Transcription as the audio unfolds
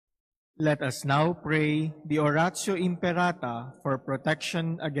Let us now pray the Oratio Imperata for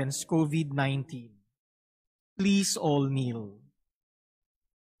protection against COVID-19. Please all kneel.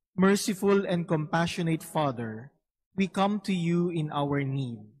 Merciful and compassionate Father, we come to you in our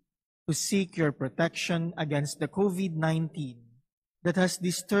need to seek your protection against the COVID-19 that has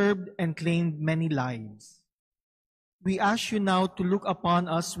disturbed and claimed many lives. We ask you now to look upon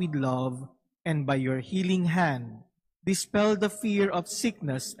us with love and by your healing hand, dispel the fear of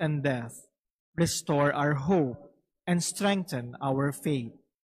sickness and death, restore our hope, and strengthen our faith.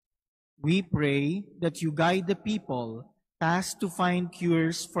 We pray that you guide the people tasked to find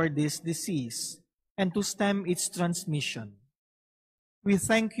cures for this disease and to stem its transmission. We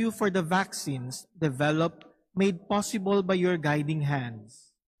thank you for the vaccines developed, made possible by your guiding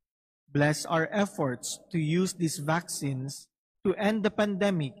hands. Bless our efforts to use these vaccines to end the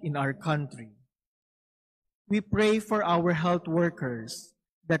pandemic in our country. We pray for our health workers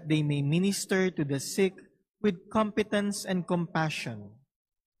that they may minister to the sick with competence and compassion.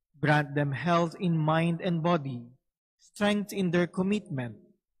 Grant them health in mind and body, strength in their commitment,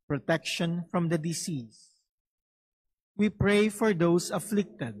 protection from the disease. We pray for those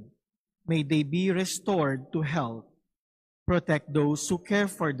afflicted. May they be restored to health. Protect those who care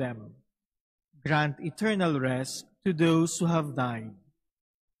for them. Grant eternal rest to those who have died.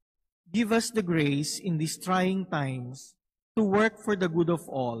 Give us the grace in these trying times to work for the good of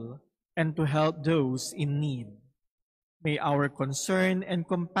all and to help those in need. May our concern and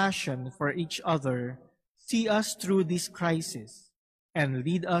compassion for each other see us through this crisis and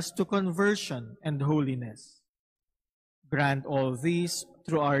lead us to conversion and holiness. Grant all this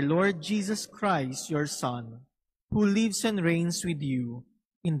through our Lord Jesus Christ, your Son, who lives and reigns with you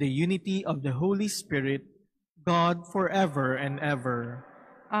in the unity of the Holy Spirit, God forever and ever.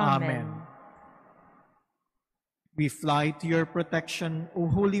 Amen. We fly to your protection, O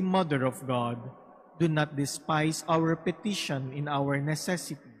Holy Mother of God. Do not despise our petition in our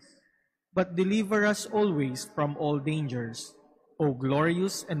necessities, but deliver us always from all dangers, O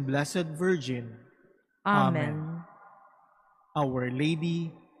glorious and blessed Virgin. Amen. Our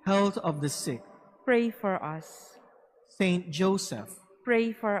Lady, health of the sick, Pray for us. Saint Joseph,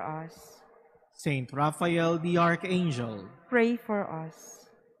 Pray for us. Saint Raphael the Archangel, Pray for us.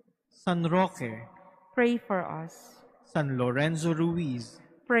 San Roque, Pray for us. San Lorenzo Ruiz,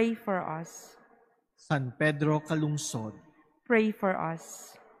 Pray for us. San Pedro Calungsod, Pray for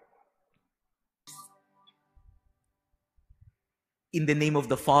us. In the name of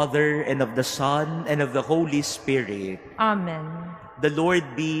the Father, and of the Son, and of the Holy Spirit. Amen. The Lord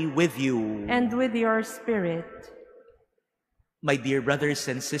be with you. And with your spirit. My dear brothers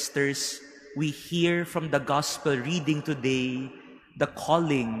and sisters, we hear from the Gospel reading today the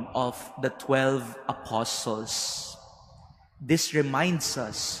calling of the 12 apostles. This reminds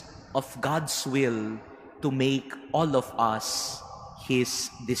us of God's will to make all of us His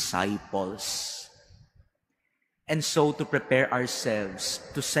disciples. And so, to prepare ourselves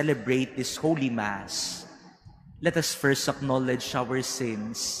to celebrate this Holy Mass, let us first acknowledge our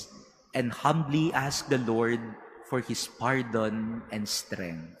sins and humbly ask the Lord for His pardon and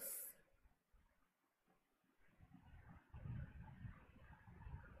strength.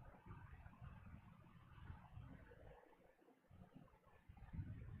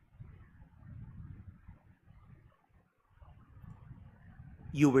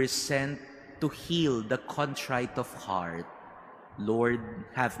 You were sent to heal the contrite of heart. Lord,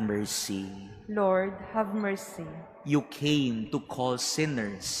 have mercy. Lord, have mercy. You came to call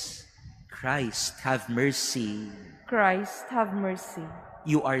sinners. Christ, have mercy. Christ, have mercy.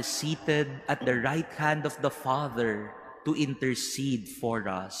 You are seated at the right hand of the Father to intercede for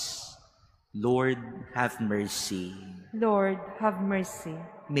us. Lord, have mercy. Lord, have mercy.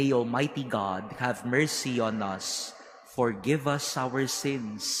 May Almighty God have mercy on us, forgive us our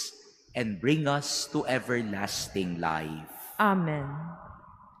sins, and bring us to everlasting life. Amen.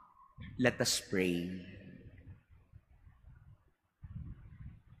 Let us pray.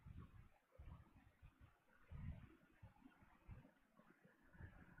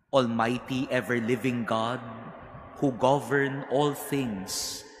 Almighty ever-living God, who govern all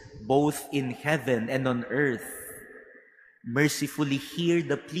things, both in heaven and on earth, mercifully hear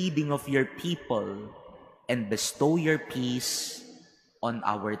the pleading of your people and bestow your peace on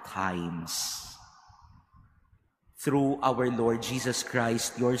our times. Through our Lord Jesus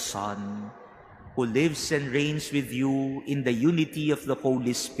Christ, your Son, who lives and reigns with you in the unity of the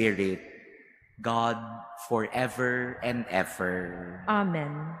Holy Spirit, God, forever and ever.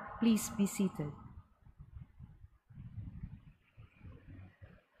 Amen. Please be seated.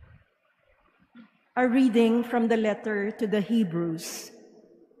 A reading from the letter to the Hebrews.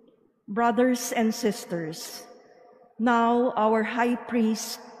 Brothers and sisters, now our high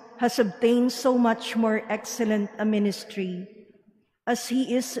priest has obtained so much more excellent a ministry, as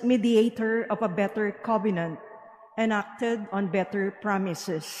he is mediator of a better covenant, enacted on better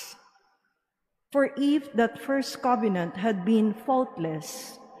promises. For if that first covenant had been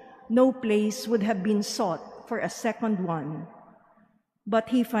faultless, no place would have been sought for a second one. But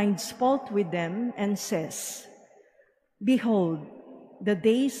he finds fault with them and says, "Behold, the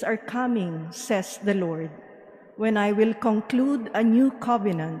days are coming, says the Lord, when I will conclude a new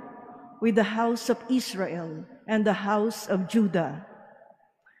covenant with the house of Israel and the house of Judah.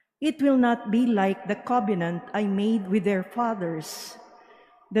 It will not be like the covenant I made with their fathers,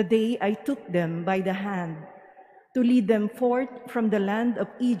 the day I took them by the hand to lead them forth from the land of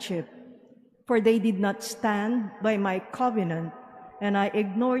Egypt, for they did not stand by my covenant, and I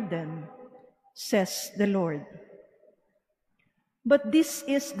ignored them, says the Lord. But this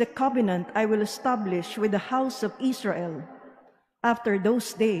is the covenant I will establish with the house of Israel after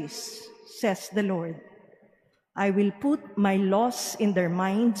those days, says the Lord. I will put my laws in their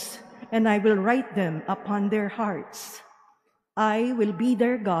minds, and I will write them upon their hearts. I will be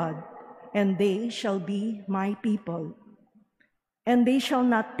their God, and they shall be my people. And they shall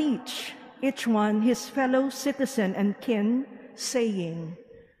not teach each one his fellow citizen and kin, saying,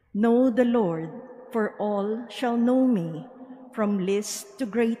 Know the Lord, for all shall know me, from least to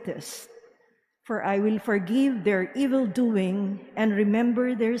greatest. For I will forgive their evil doing and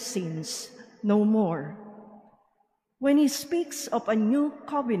remember their sins no more. When he speaks of a new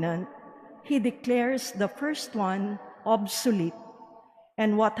covenant, he declares the first one obsolete,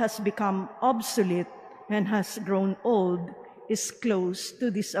 and what has become obsolete and has grown old is close to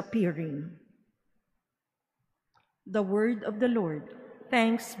disappearing. The word of the Lord.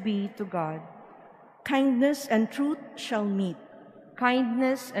 Thanks be to God. Kindness and truth shall meet.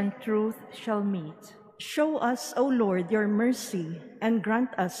 Kindness and truth shall meet. Show us, O Lord, your mercy, and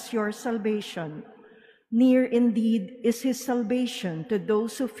grant us your salvation. Near indeed is his salvation to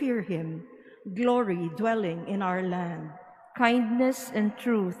those who fear him, glory dwelling in our land. Kindness and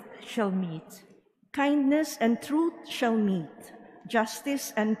truth shall meet. Kindness and truth shall meet.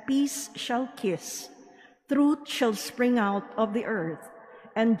 Justice and peace shall kiss. Truth shall spring out of the earth,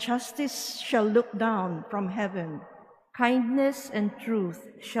 and justice shall look down from heaven. Kindness and truth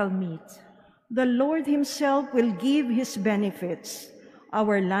shall meet. The Lord himself will give his benefits.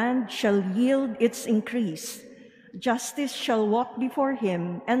 Our land shall yield its increase. Justice shall walk before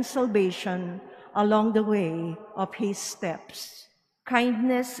him, and salvation along the way of his steps.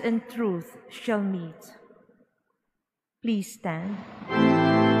 Kindness and truth shall meet. Please stand.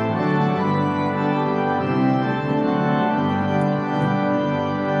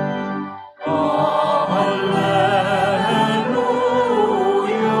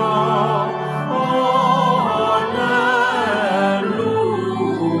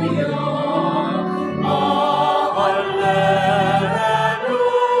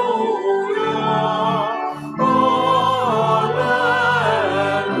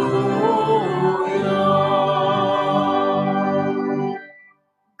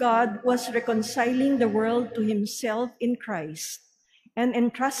 God was reconciling the world to himself in Christ and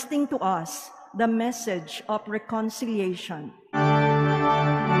entrusting to us the message of reconciliation.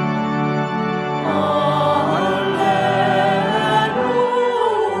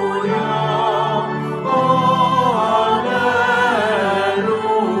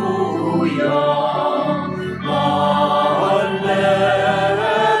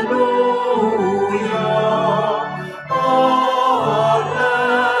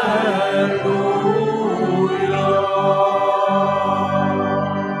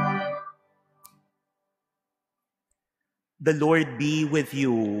 The Lord be with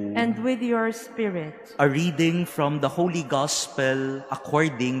you. And with your spirit. A reading from the Holy Gospel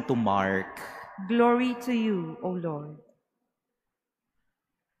according to Mark. Glory to you, O Lord.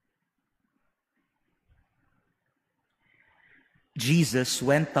 Jesus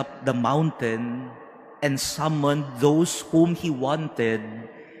went up the mountain and summoned those whom he wanted,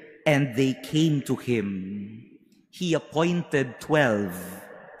 and they came to him. He appointed 12,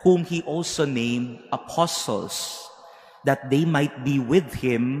 whom he also named apostles, that they might be with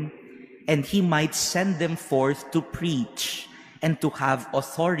him, and he might send them forth to preach and to have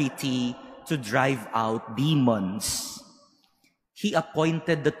authority to drive out demons. He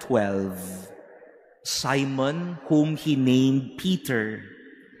appointed the 12, Simon, whom he named Peter,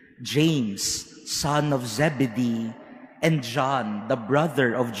 James, son of Zebedee, and John, the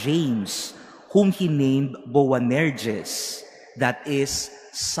brother of James, whom he named Boanerges, that is,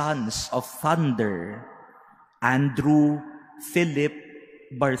 sons of thunder, Andrew, Philip,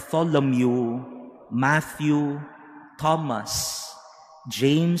 Bartholomew, Matthew, Thomas,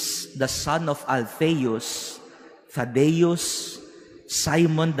 James the son of Alphaeus, Thaddeus,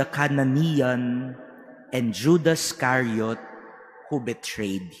 Simon the Cananean, and Judas Iscariot, who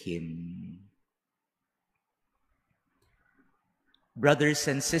betrayed him. Brothers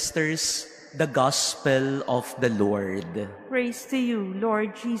and sisters, the Gospel of the Lord. Praise to you,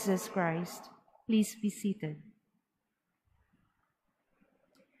 Lord Jesus Christ. Please be seated.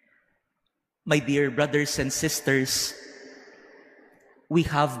 My dear brothers and sisters, we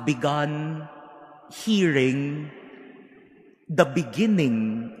have begun hearing the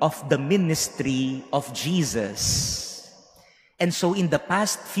beginning of the ministry of Jesus. And so in the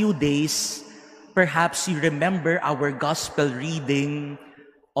past few days, perhaps you remember our gospel reading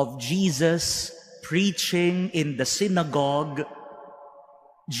of Jesus preaching in the synagogue,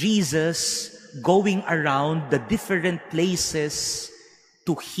 Jesus going around the different places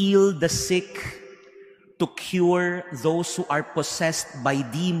to heal the sick, to cure those who are possessed by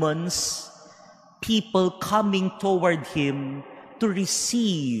demons, people coming toward him to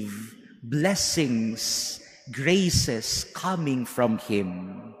receive blessings, graces coming from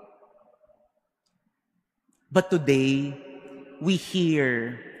him. But today, we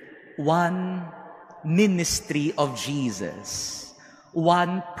hear one ministry of Jesus,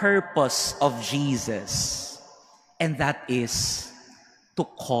 one purpose of Jesus, and that is to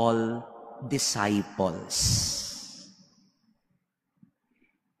call disciples.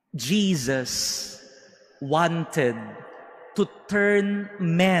 Jesus wanted to turn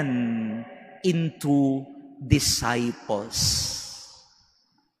men into disciples.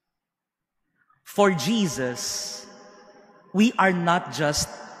 For Jesus, we are not just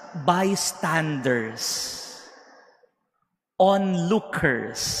bystanders,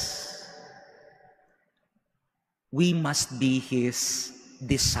 onlookers. We must be his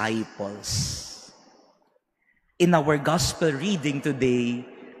disciples. In our gospel reading today,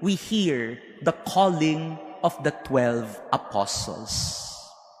 we hear the calling of the 12 apostles.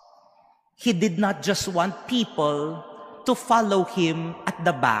 He did not just want people to follow him at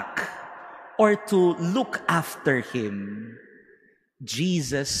the back or to look after him.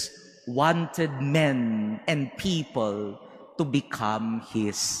 Jesus wanted men and people to become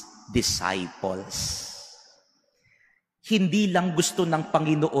his disciples. Hindi lang gusto ng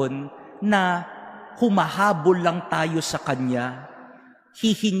Panginoon na humahabol lang tayo sa Kanya,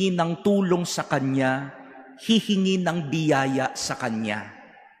 hihingi ng tulong sa Kanya, hihingi ng biyaya sa Kanya.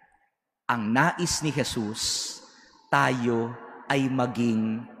 Ang nais ni Jesus, tayo ay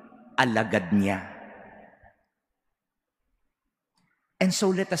maging alagad niya. And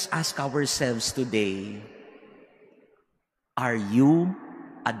so let us ask ourselves today, are you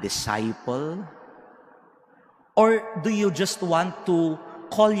a disciple? Or do you just want to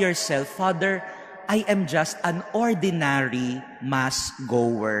call yourself, Father, I am just an ordinary mass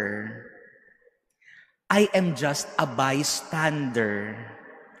goer. I am just a bystander.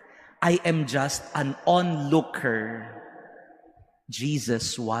 I am just an onlooker.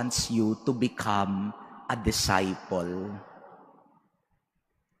 Jesus wants you to become a disciple.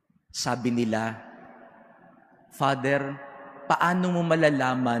 Sabi nila, Father, paano mo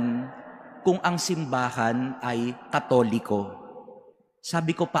malalaman kung ang simbahan ay Katoliko?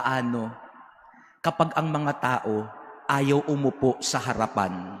 Sabi ko, paano? Kapag ang mga tao ayaw umupo sa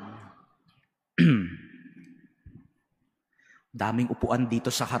harapan. Daming upuan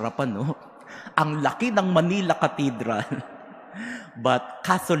dito sa harapan, no? Ang laki ng Manila Cathedral. But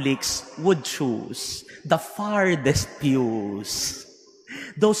Catholics would choose the farthest pews.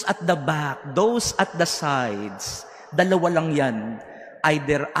 Those at the back, those at the sides. Dalawa lang yan.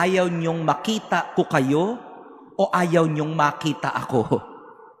 Either ayaw niyong makita ko kayo o ayaw niyong makita ako.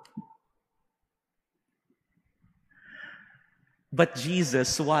 But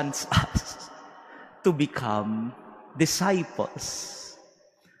Jesus wants us to become disciples.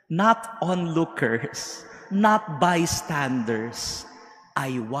 Not onlookers, not bystanders.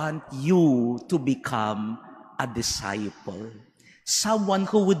 I want you to become a disciple. Someone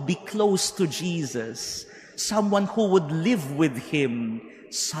who would be close to Jesus. Someone who would live with him,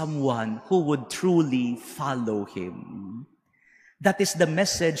 someone who would truly follow him. That is the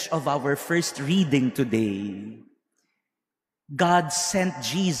message of our first reading today. God sent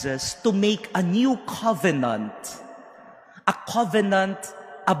Jesus to make a new covenant, a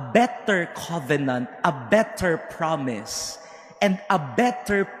better covenant, a better promise, and a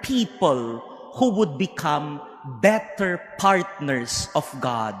better people who would become better partners of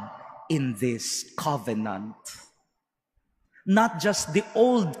God in this covenant. Not just the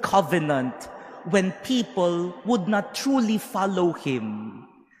old covenant when people would not truly follow him,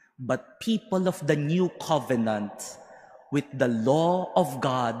 but people of the new covenant with the law of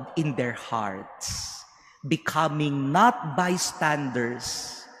God in their hearts, becoming not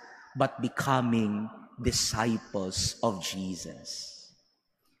bystanders, but becoming disciples of Jesus.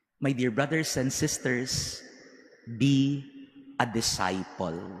 My dear brothers and sisters, be a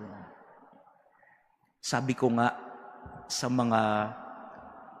disciple. Sabi ko nga sa mga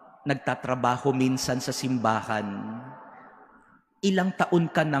nagtatrabaho minsan sa simbahan, ilang taon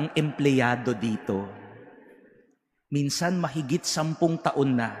ka ng empleyado dito? Minsan mahigit 10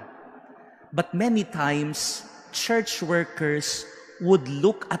 taon na. But many times, church workers would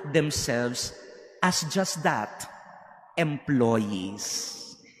look at themselves as just that, employees.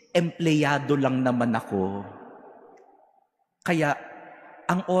 Empleyado lang naman ako. Kaya,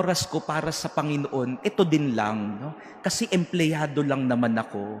 ang oras ko para sa Panginoon, ito din lang. No? Kasi empleyado lang naman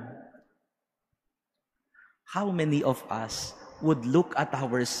ako. How many of us would look at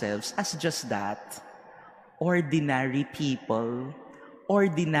ourselves as just that? Ordinary people,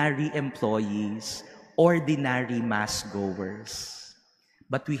 ordinary employees, ordinary mass goers.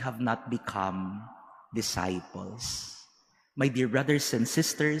 But we have not become disciples. My dear brothers and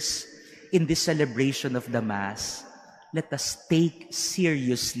sisters, in this celebration of the Mass, let us take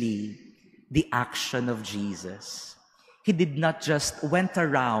seriously the action of Jesus. He did not just went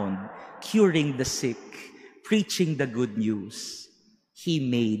around curing the sick, preaching the good news. He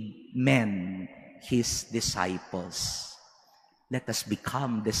made men his disciples. Let us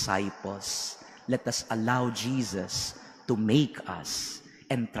become disciples. Let us allow Jesus to make us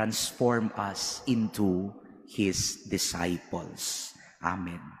and transform us into his disciples.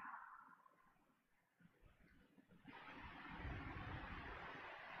 Amen.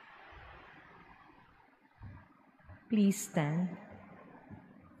 Please stand.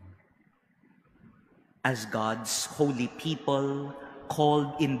 As God's holy people,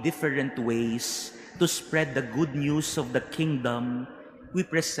 called in different ways to spread the good news of the kingdom, we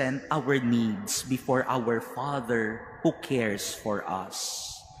present our needs before our Father who cares for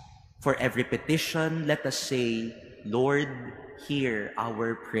us. For every petition, let us say, Lord, hear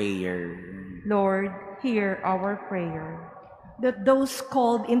our prayer. Lord, hear our prayer. That those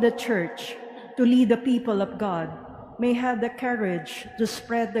called in the church to lead the people of God may have the courage to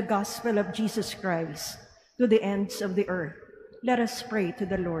spread the gospel of Jesus Christ to the ends of the earth. Let us pray to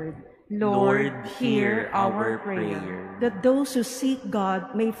the Lord. Lord, hear our prayer. That those who seek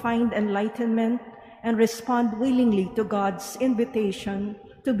God may find enlightenment and respond willingly to God's invitation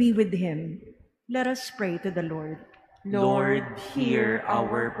to be with him. Let us pray to the Lord. Lord, hear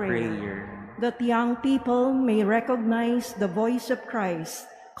our prayer. That young people may recognize the voice of Christ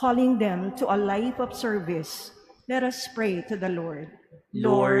calling them to a life of service. Let us pray to the Lord.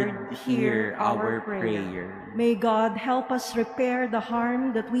 Lord, hear our prayer. May God help us repair the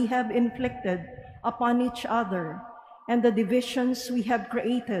harm that we have inflicted upon each other and the divisions we have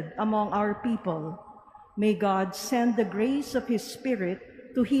created among our people. May God send the grace of his Spirit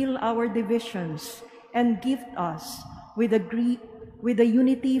to heal our divisions and gift us with the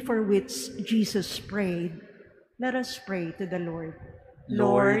unity for which Jesus prayed. Let us pray to the Lord.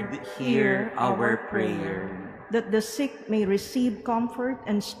 Lord, hear our prayer. That the sick may receive comfort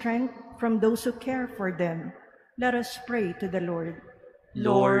and strength from those who care for them. Let us pray to the Lord.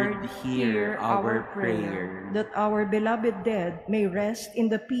 Lord, hear our prayer. That our beloved dead may rest in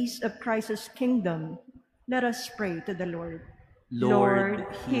the peace of Christ's kingdom. Let us pray to the Lord. Lord,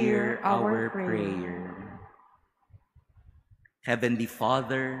 hear our prayer. Heavenly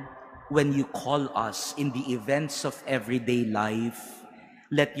Father, when you call us in the events of everyday life,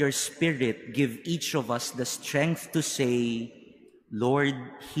 let your Spirit give each of us the strength to say, Lord,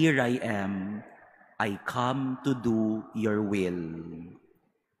 here I am. I come to do your will.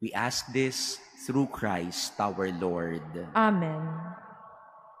 We ask this through Christ our Lord. Amen.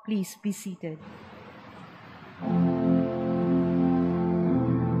 Please be seated.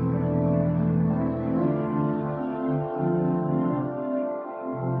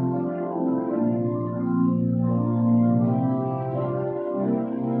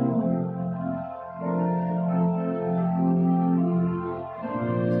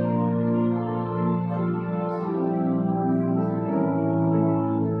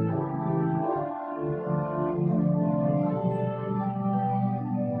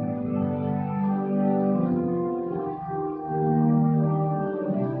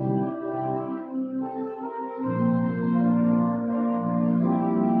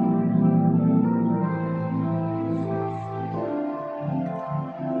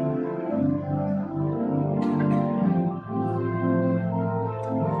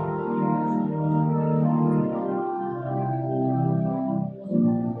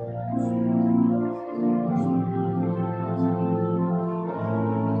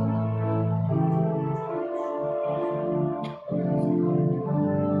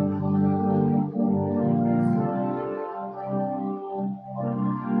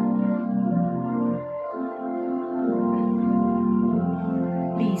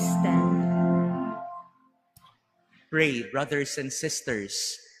 Pray, brothers and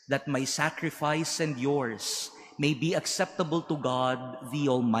sisters, that my sacrifice and yours may be acceptable to God, the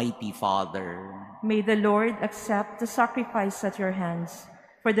Almighty Father. May the Lord accept the sacrifice at your hands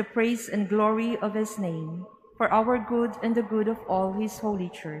for the praise and glory of his name, for our good and the good of all his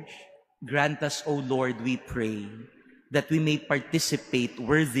holy church. Grant us, O Lord, we pray, that we may participate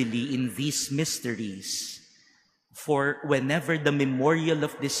worthily in these mysteries. For whenever the memorial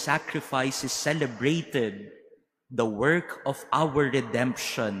of this sacrifice is celebrated, the work of our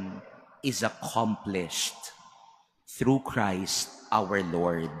redemption is accomplished. Through Christ our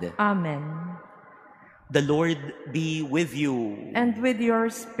Lord. Amen. The Lord be with you. And with your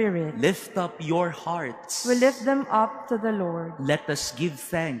spirit. Lift up your hearts. We lift them up to the Lord. Let us give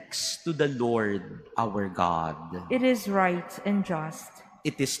thanks to the Lord our God. It is right and just.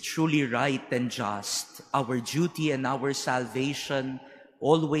 It is truly right and just, our duty and our salvation,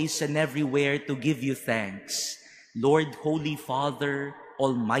 always and everywhere to give you thanks, Lord, Holy Father,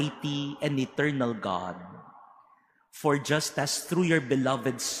 Almighty and eternal God. For just as through your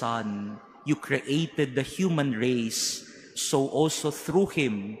beloved Son, you created the human race, so also through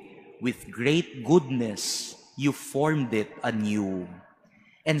him, with great goodness, you formed it anew.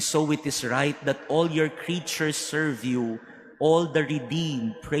 And so it is right that all your creatures serve you, all the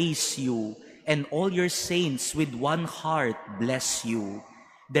redeemed praise you, and all your saints with one heart bless you.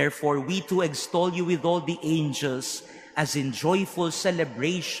 Therefore we too extol you with all the angels, as in joyful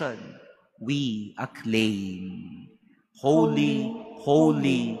celebration we acclaim. Holy,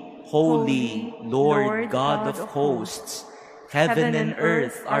 holy, holy, Lord God of hosts, heaven and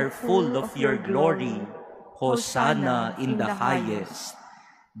earth are full of your glory. Hosanna in the highest.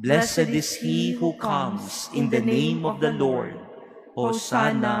 Blessed is he who comes in the name of the Lord.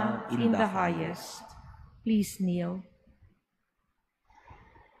 Hosanna in the highest. Please kneel.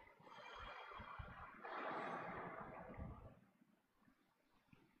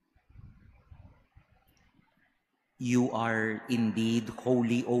 You are indeed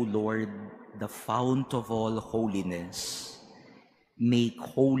holy, O Lord, the fount of all holiness. Make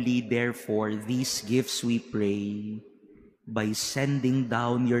holy, therefore, these gifts, we pray, by sending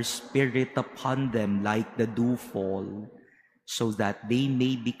down your Spirit upon them like the dewfall, so that they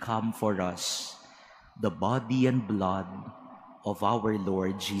may become for us the body and blood of our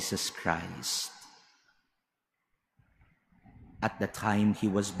Lord Jesus Christ. At the time he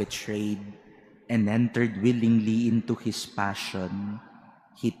was betrayed and entered willingly into his passion,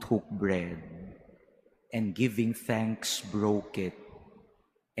 he took bread, and giving thanks broke it,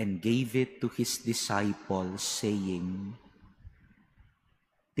 and gave it to his disciples, saying,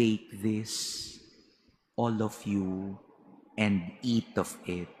 "Take this, all of you, and eat of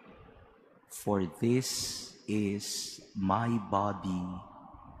it, for this is my body,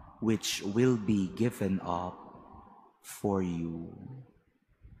 which will be given up for you."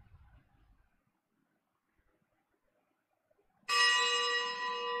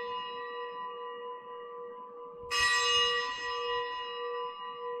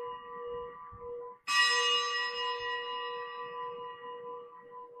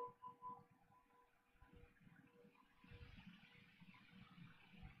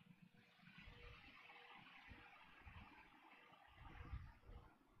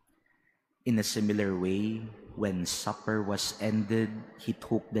 In a similar way, when supper was ended, he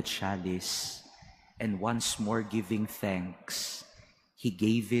took the chalice, and once more giving thanks, he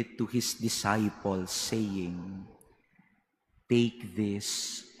gave it to his disciples, saying, "Take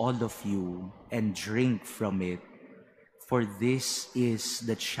this, all of you, and drink from it, for this is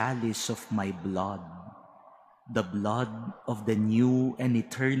the chalice of my blood, the blood of the new and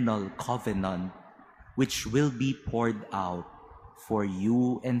eternal covenant, which will be poured out for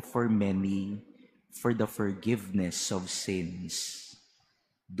you and for many, for the forgiveness of sins.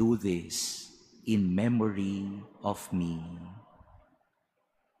 Do this in memory of me."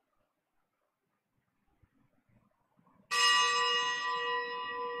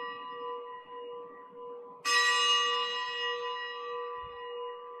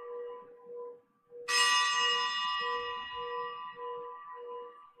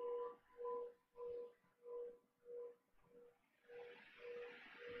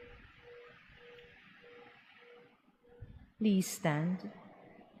 Please stand.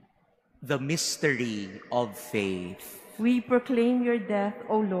 The mystery of faith. We proclaim your death,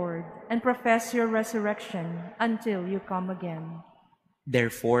 O Lord, and profess your resurrection until you come again.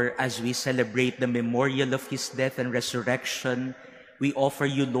 Therefore, as we celebrate the memorial of his death and resurrection, we offer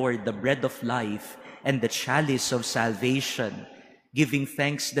you, Lord, the bread of life and the chalice of salvation, giving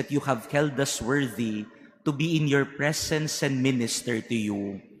thanks that you have held us worthy to be in your presence and minister to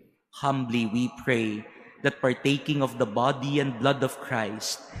you. Humbly we pray that partaking of the body and blood of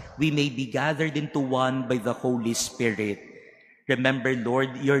Christ, we may be gathered into one by the Holy Spirit. Remember,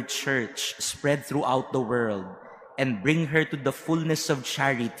 Lord, your church spread throughout the world and bring her to the fullness of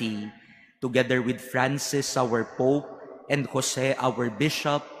charity, together with Francis, our Pope, and Jose, our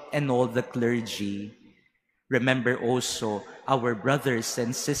Bishop, and all the clergy. Remember also our brothers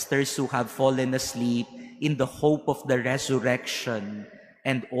and sisters who have fallen asleep in the hope of the resurrection,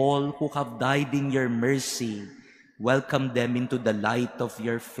 and all who have died in your mercy. Welcome them into the light of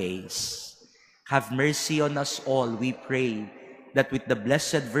your face. Have mercy on us all, we pray, that with the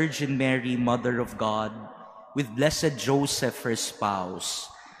Blessed Virgin Mary, Mother of God, with Blessed Joseph, her spouse,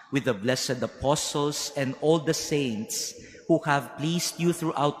 with the blessed apostles and all the saints who have pleased you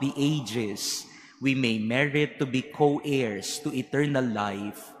throughout the ages, we may merit to be co-heirs to eternal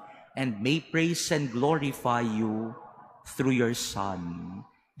life, and may praise and glorify you through your Son,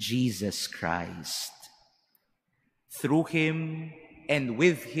 Jesus Christ. Through him, and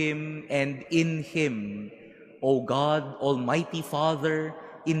with him, and in him, O God, Almighty Father,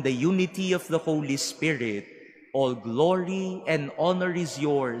 in the unity of the Holy Spirit, all glory and honor is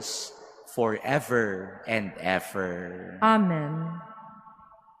yours forever and ever. Amen.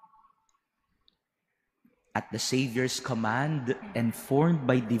 At the Savior's command and formed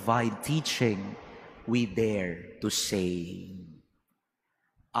by divine teaching, we dare to say,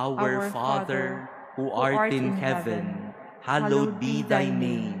 Our Father, who art in heaven, hallowed be thy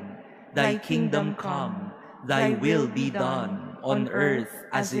name. Thy kingdom come, thy will be done, on earth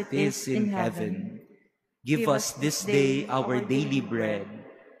as it is in heaven. Give us this day our daily bread,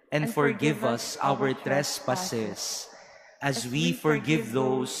 and forgive us our trespasses, as we forgive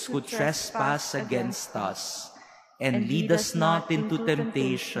those who trespass against us. And lead us not into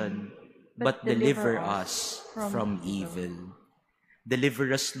temptation, but deliver us from evil.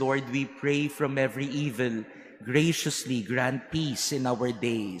 Deliver us, Lord, we pray, from every evil. Graciously grant peace in our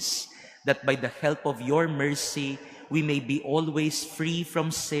days, that by the help of your mercy we may be always free from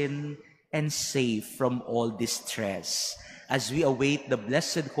sin and safe from all distress, as we await the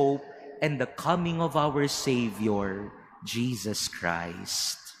blessed hope and the coming of our Savior, Jesus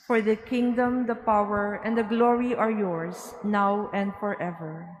Christ. For the kingdom, the power, and the glory are yours, now and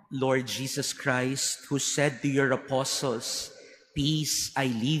forever. Lord Jesus Christ, who said to your apostles, Peace I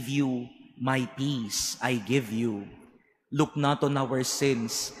leave you, my peace I give you. Look not on our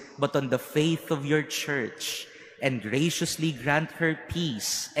sins, but on the faith of your church, and graciously grant her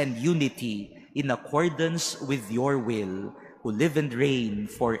peace and unity in accordance with your will, who live and reign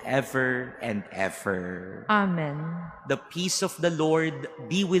forever and ever. Amen. The peace of the Lord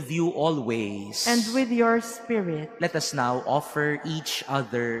be with you always. And with your spirit. Let us now offer each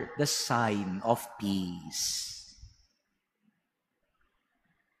other the sign of peace.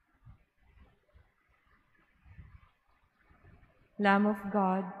 Lamb of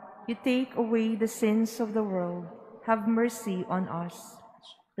God, you take away the sins of the world. Have mercy on us.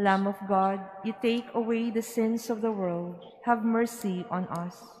 Lamb of God, you take away the sins of the world. Have mercy on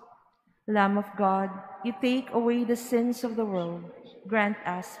us. Lamb of God, you take away the sins of the world. Grant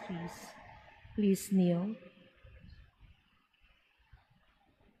us peace. Please kneel.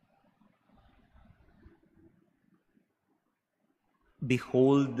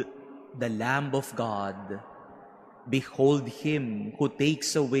 Behold the Lamb of God. Behold him who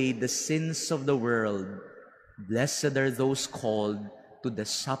takes away the sins of the world. Blessed are those called to the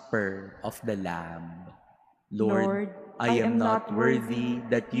supper of the Lamb. Lord, I am not worthy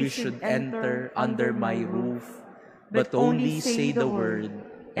that you should enter under my roof, but only say the word,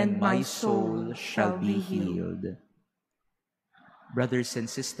 and my soul shall be healed. Brothers and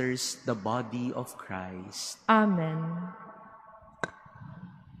sisters, the body of Christ. Amen.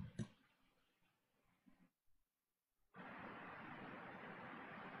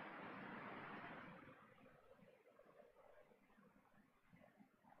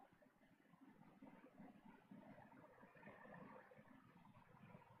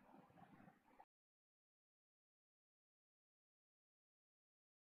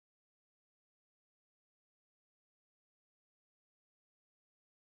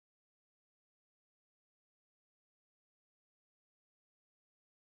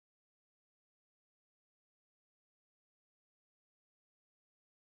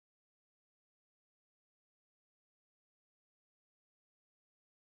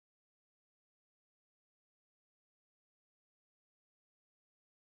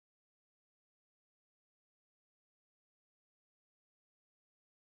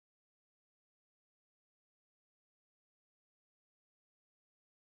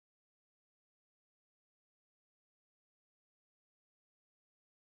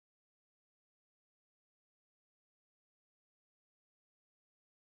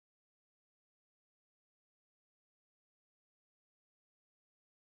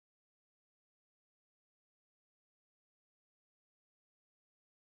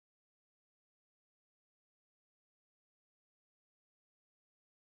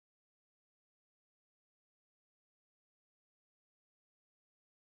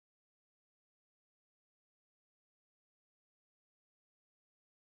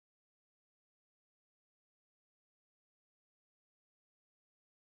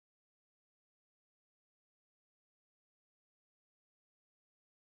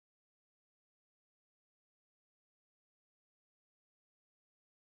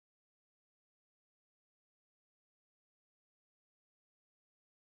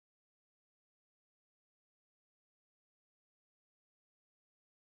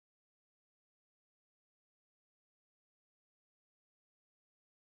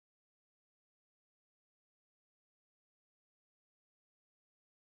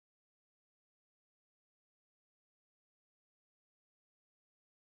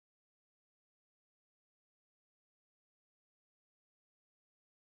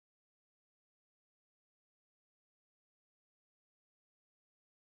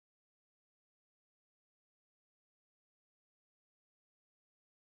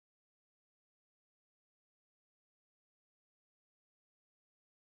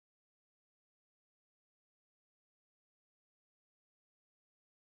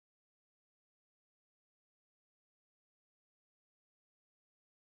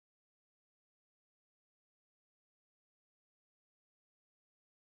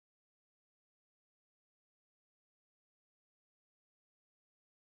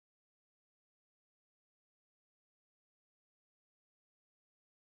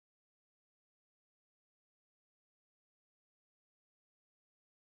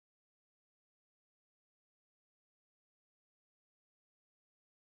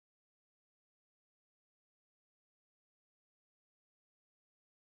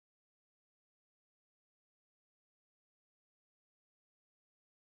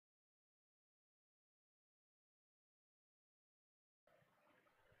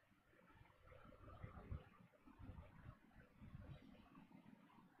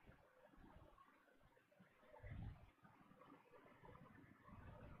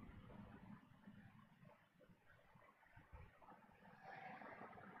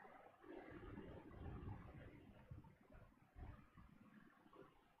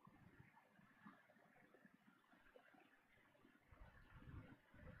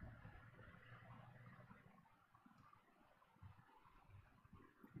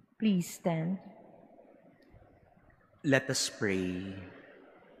 Please stand. Let us pray.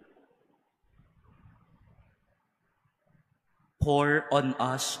 Pour on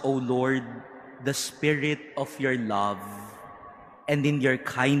us, O Lord, the spirit of your love, and in your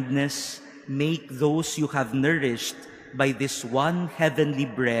kindness make those you have nourished by this one heavenly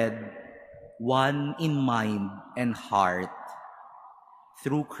bread one in mind and heart.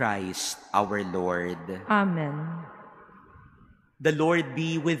 Through Christ our Lord. Amen. The Lord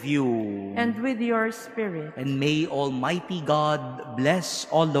be with you. And with your spirit. And may Almighty God bless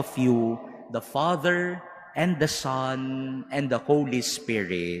all of you, the Father, and the Son, and the Holy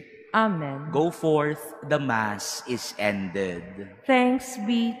Spirit. Amen. Go forth, the Mass is ended. Thanks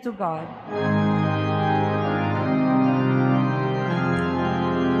be to God.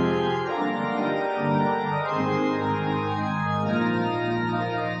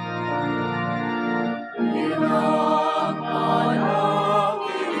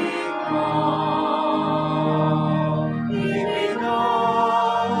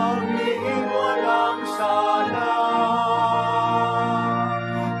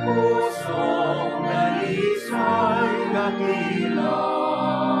 Pusong dalisay dakila